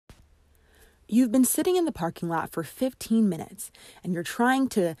You've been sitting in the parking lot for 15 minutes and you're trying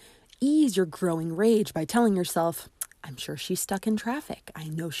to ease your growing rage by telling yourself, I'm sure she's stuck in traffic. I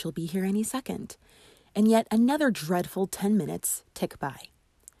know she'll be here any second. And yet another dreadful 10 minutes tick by.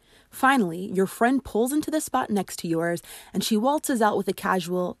 Finally, your friend pulls into the spot next to yours and she waltzes out with a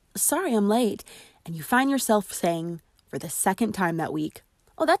casual, sorry, I'm late. And you find yourself saying, for the second time that week,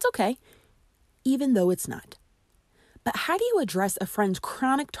 oh, that's okay, even though it's not. But how do you address a friend's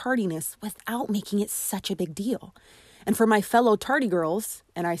chronic tardiness without making it such a big deal? And for my fellow tardy girls,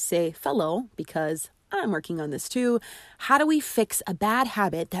 and I say fellow because I'm working on this too, how do we fix a bad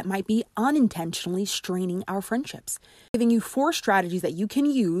habit that might be unintentionally straining our friendships? Giving you 4 strategies that you can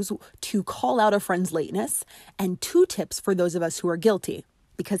use to call out a friend's lateness and 2 tips for those of us who are guilty,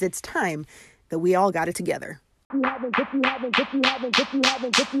 because it's time that we all got it together. If you haven't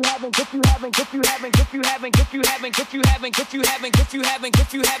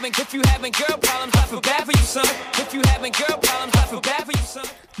girl problems, I feel bad for you, son. If you haven't girl problems, I feel bad for you, son.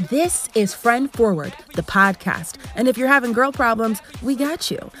 This is Friend Forward, the podcast. And if you're having girl problems, we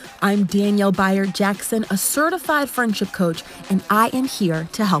got you. I'm Danielle Byard-Jackson, a certified friendship coach, and I am here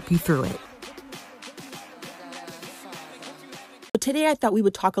to help you through it. Today, I thought we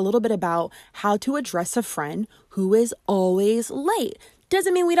would talk a little bit about how to address a friend who is always late.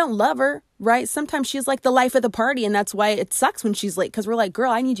 Doesn't mean we don't love her, right? Sometimes she's like the life of the party, and that's why it sucks when she's late, because we're like,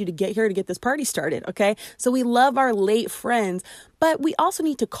 girl, I need you to get here to get this party started, okay? So we love our late friends, but we also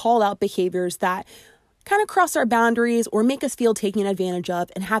need to call out behaviors that kind of cross our boundaries or make us feel taken advantage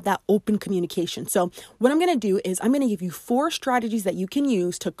of and have that open communication. So what I'm going to do is I'm going to give you 4 strategies that you can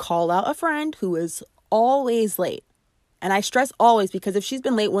use to call out a friend who is always late. And I stress always, because if she's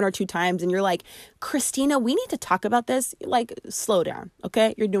been late 1 or 2 times and you're like, Christina, we need to talk about this, like, slow down,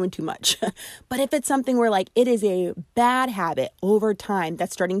 okay? You're doing too much. But if it's something where like it is a bad habit over time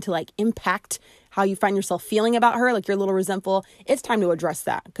that's starting to like impact how you find yourself feeling about her, like you're a little resentful, it's time to address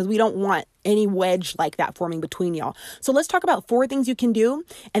that, because we don't want any wedge like that forming between y'all. So let's talk about 4 things you can do.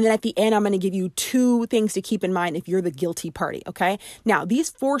 And then at the end, I'm going to give you 2 things to keep in mind if you're the guilty party. Okay. Now,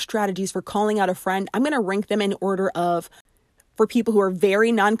 these 4 strategies for calling out a friend, I'm going to rank them in order of, for people who are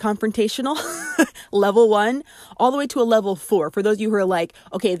very non-confrontational, level 1, all the way to a level 4. For those of you who are like,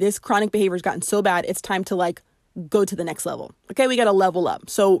 okay, this chronic behavior has gotten so bad, it's time to like go to the next level. Okay, we got to level up.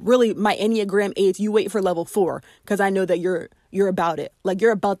 So really, my Enneagram 8s, you wait for level 4, because I know that you're about it. Like,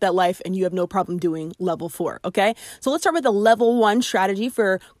 you're about that life and you have no problem doing level 4. Okay, so let's start with the level 1 strategy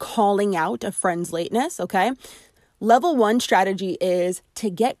for calling out a friend's lateness. Okay, level 1 strategy is to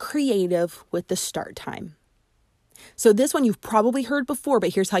get creative with the start time. So this one you've probably heard before,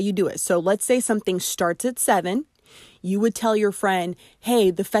 but here's how you do it. So let's say something starts at 7. You would tell your friend, hey,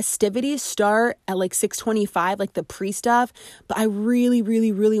 the festivities start at like 6:25, like the pre-stuff, but I really,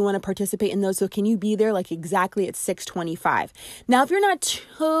 really, really want to participate in those. So can you be there like exactly at 6:25? Now, if you're not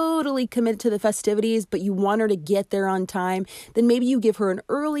totally committed to the festivities, but you want her to get there on time, then maybe you give her an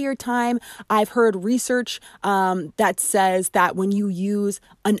earlier time. I've heard research that says that when you use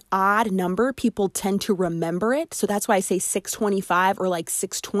an odd number, people tend to remember it. So that's why I say 6:25 or like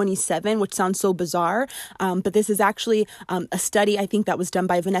 6:27, which sounds so bizarre. But this is actually a study, I think, that was done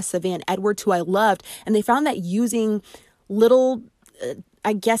by Vanessa Van Edwards, who I loved. And they found that using little,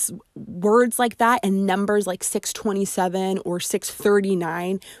 words like that and numbers like 6:27 or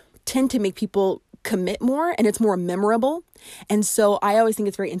 6:39 tend to make people commit more, and it's more memorable. And so I always think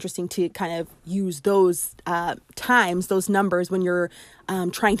it's very interesting to kind of use those times, those numbers, when you're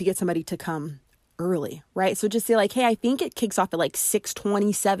trying to get somebody to come early, right? So just say like, hey, I think it kicks off at like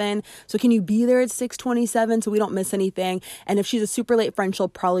 6:27. So can you be there at 6:27 so we don't miss anything? And if she's a super late friend, she'll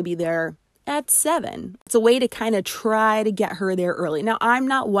probably be there at 7. It's a way to kind of try to get her there early. Now, I'm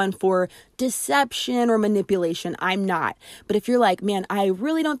not one for deception or manipulation. I'm not. But if you're like, man, I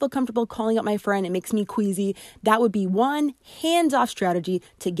really don't feel comfortable calling up my friend, it makes me queasy, that would be one hands-off strategy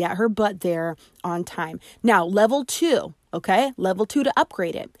to get her butt there on time. Now, level 2, okay? Level 2 to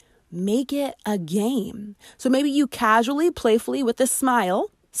upgrade it. Make it a game. So maybe you casually, playfully, with a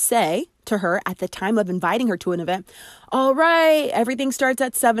smile, say to her at the time of inviting her to an event, all right, everything starts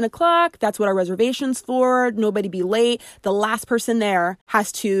at 7 o'clock. That's what our reservation's for. Nobody be late. The last person there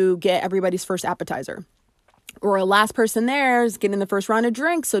has to get everybody's first appetizer. Or a last person there is getting the first round of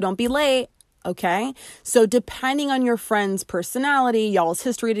drinks, so don't be late. Okay. So depending on your friend's personality, y'all's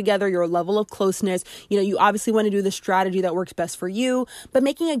history together, your level of closeness, you obviously want to do the strategy that works best for you, but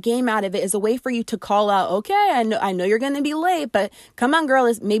making a game out of it is a way for you to call out, okay, I know you're going to be late, but come on,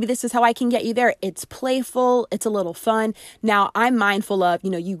 girl, maybe this is how I can get you there. It's playful. It's a little fun. Now I'm mindful of,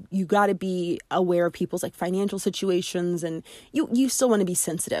 you got to be aware of people's like financial situations, and you still want to be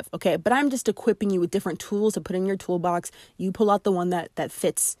sensitive. Okay. But I'm just equipping you with different tools to put in your toolbox. You pull out the one that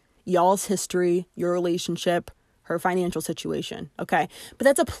fits y'all's history, your relationship, her financial situation. Okay. But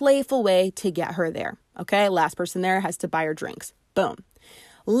that's a playful way to get her there. Okay. Last person there has to buy her drinks. Boom.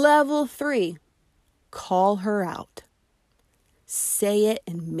 Level 3, call her out. Say it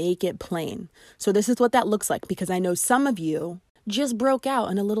and make it plain. So this is what that looks like, because I know some of you just broke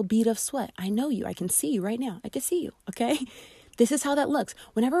out in a little bead of sweat. I know you. I can see you right now. I can see you. Okay. This is how that looks.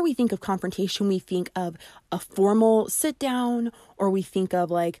 Whenever we think of confrontation, we think of a formal sit down, or we think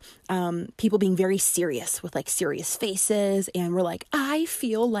of like people being very serious with like serious faces. And we're like, I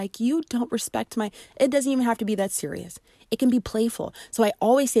feel like you don't respect it doesn't even have to be that serious. It can be playful. So I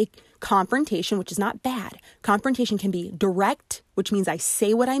always say confrontation, which is not bad. Confrontation can be direct, which means I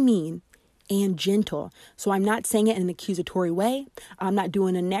say what I mean, and gentle. So I'm not saying it in an accusatory way. I'm not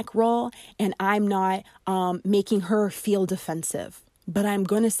doing a neck roll, and I'm not making her feel defensive, but I'm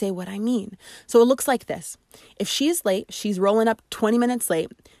going to say what I mean. So it looks like this. If she's late, she's rolling up 20 minutes late,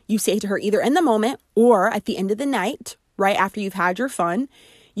 you say to her either in the moment or at the end of the night, right after you've had your fun,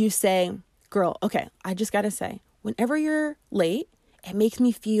 you say, girl, okay, I just got to say, whenever you're late, it makes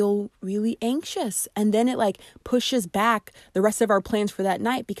me feel really anxious. And then it like pushes back the rest of our plans for that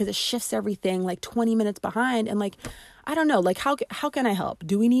night, because it shifts everything like 20 minutes behind. And like, I don't know, like how can I help?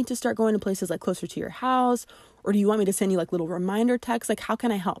 Do we need to start going to places like closer to your house? Or do you want me to send you like little reminder texts? Like, how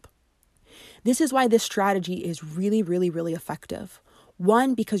can I help? This is why this strategy is really, really, really effective.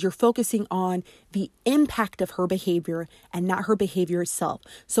 One, because you're focusing on the impact of her behavior and not her behavior itself.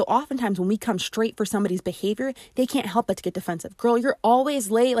 So oftentimes when we come straight for somebody's behavior, they can't help but to get defensive. Girl, you're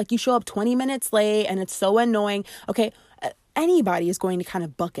always late. Like, you show up 20 minutes late and it's so annoying. Okay. Anybody is going to kind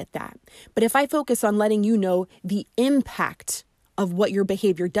of bucket that. But if I focus on letting you know the impact of what your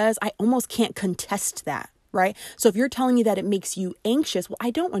behavior does, I almost can't contest that. Right? So if you're telling me that it makes you anxious, well, I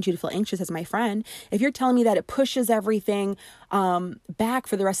don't want you to feel anxious as my friend. If you're telling me that it pushes everything back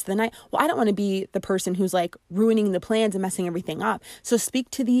for the rest of the night, well, I don't want to be the person who's like ruining the plans and messing everything up. So speak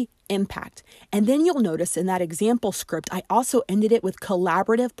to the impact. And then you'll notice in that example script, I also ended it with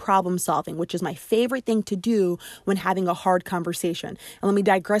collaborative problem solving, which is my favorite thing to do when having a hard conversation. And let me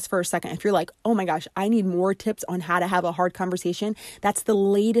digress for a second. If you're like, oh my gosh, I need more tips on how to have a hard conversation, that's the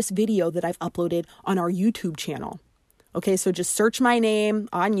latest video that I've uploaded on our YouTube channel. Okay, so just search my name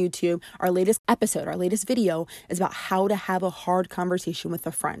on YouTube. Our latest episode, our latest video is about how to have a hard conversation with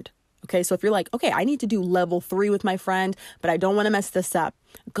a friend. Okay, so if you're like, okay, I need to do level 3 with my friend, but I don't want to mess this up,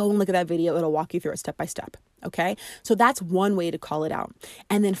 go and look at that video. It'll walk you through it step by step. Okay, so that's one way to call it out.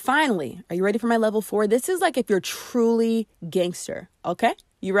 And then finally, are you ready for my level 4? This is like if you're truly gangster. Okay,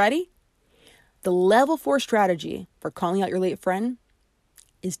 you ready? The level 4 strategy for calling out your late friend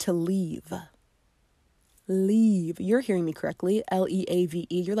is to leave. Leave. You're hearing me correctly. Leave.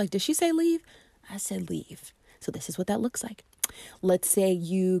 You're like, did she say leave? I said leave. So this is what that looks like. Let's say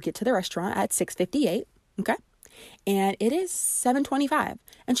you get to the restaurant at 6:58, okay? And it is 7:25.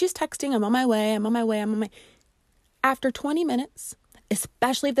 And she's texting, I'm on my way. After 20 minutes,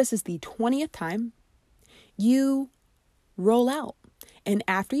 especially if this is the 20th time, you roll out. And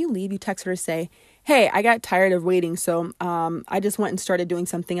after you leave, you text her to say, hey, I got tired of waiting, so I just went and started doing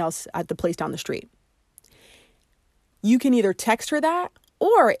something else at the place down the street. You can either text her that,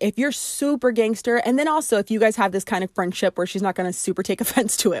 or if you're super gangster, and then also if you guys have this kind of friendship where she's not going to super take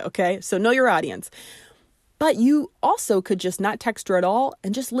offense to it, okay? So know your audience. But you also could just not text her at all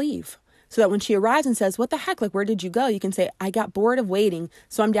and just leave. So that when she arrives and says, what the heck, like, where did you go? You can say, I got bored of waiting,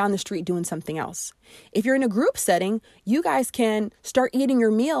 so I'm down the street doing something else. If you're in a group setting, you guys can start eating your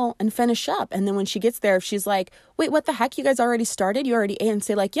meal and finish up. And then when she gets there, if she's like, wait, what the heck? You guys already started? You already ate? And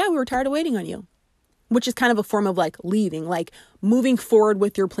say like, yeah, we were tired of waiting on you. Which is kind of a form of like leaving, like moving forward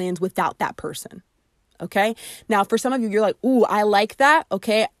with your plans without that person. Okay. Now, for some of you, you're like, ooh, I like that.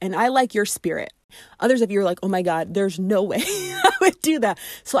 Okay. And I like your spirit. Others of you are like, oh my God, there's no way I would do that.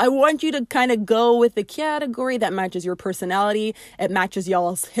 So I want you to kind of go with the category that matches your personality. It matches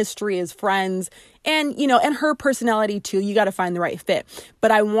y'all's history as friends and, and her personality too. You got to find the right fit.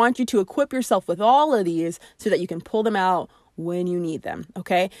 But I want you to equip yourself with all of these so that you can pull them out when you need them.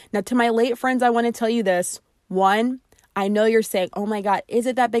 Okay. Now to my late friends, I want to tell you this. One, I know you're saying, oh my God, is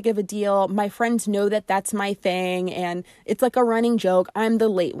it that big of a deal? My friends know that that's my thing. And it's like a running joke. I'm the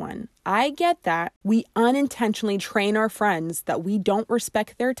late one. I get that. We unintentionally train our friends that we don't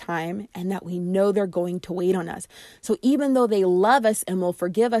respect their time and that we know they're going to wait on us. So even though they love us and will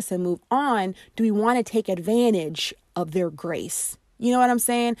forgive us and move on, do we want to take advantage of their grace? You know what I'm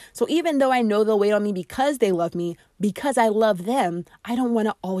saying? So even though I know they'll wait on me because they love me, because I love them, I don't want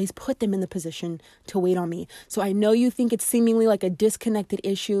to always put them in the position to wait on me. So I know you think it's seemingly like a disconnected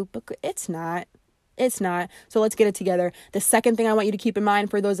issue, but it's not. It's not. So let's get it together. The second thing I want you to keep in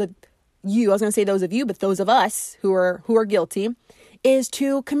mind for those of you, I was going to say those of you, but those of us who are guilty, is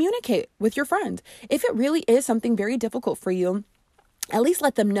to communicate with your friends. If it really is something very difficult for you, at least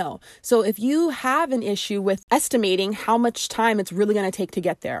let them know. So if you have an issue with estimating how much time it's really going to take to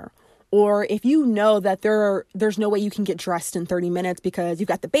get there, or if you know that there's no way you can get dressed in 30 minutes because you've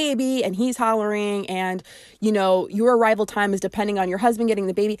got the baby and he's hollering and, your arrival time is depending on your husband getting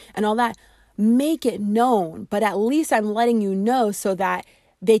the baby and all that, make it known. But at least I'm letting you know so that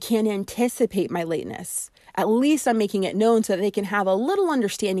they can anticipate my lateness. At least I'm making it known so that they can have a little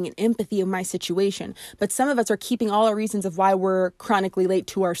understanding and empathy of my situation. But some of us are keeping all our reasons of why we're chronically late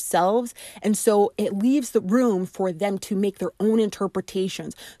to ourselves. And so it leaves the room for them to make their own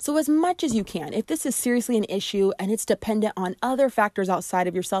interpretations. So as much as you can, if this is seriously an issue and it's dependent on other factors outside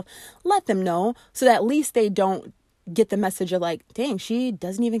of yourself, let them know so that at least they don't get the message of like, dang, she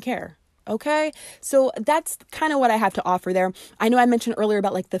doesn't even care. Okay, so that's kind of what I have to offer there. I know I mentioned earlier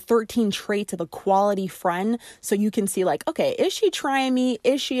about like the 13 traits of a quality friend. So you can see like, okay, is she trying me?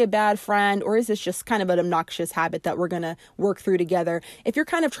 Is she a bad friend? Or is this just kind of an obnoxious habit that we're going to work through together? If you're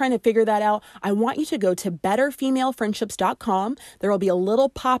kind of trying to figure that out, I want you to go to betterfemalefriendships.com. There will be a little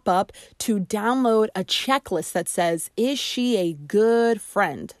pop-up to download a checklist that says, is she a good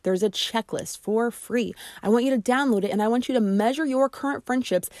friend? There's a checklist for free. I want you to download it and I want you to measure your current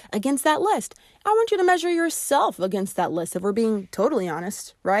friendships against that list. I want you to measure yourself against that list if we're being totally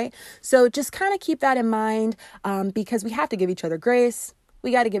honest, right? So just kind of keep that in mind because we have to give each other grace.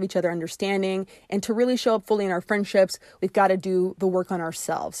 We got to give each other understanding, and to really show up fully in our friendships, we've got to do the work on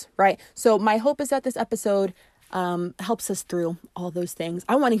ourselves, right? So my hope is that this episode helps us through all those things.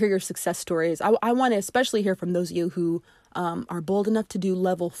 I want to hear your success stories. I want to especially hear from those of you who are bold enough to do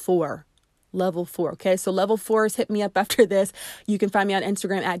level 4. Level 4. Okay. So level 4s, hit me up after this. You can find me on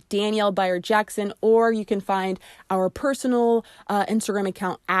Instagram at Danielle Byer Jackson, or you can find our personal Instagram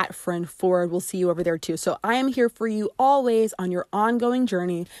account at Friend Forward. We'll see you over there too. So I am here for you always on your ongoing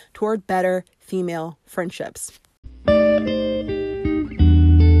journey toward better female friendships.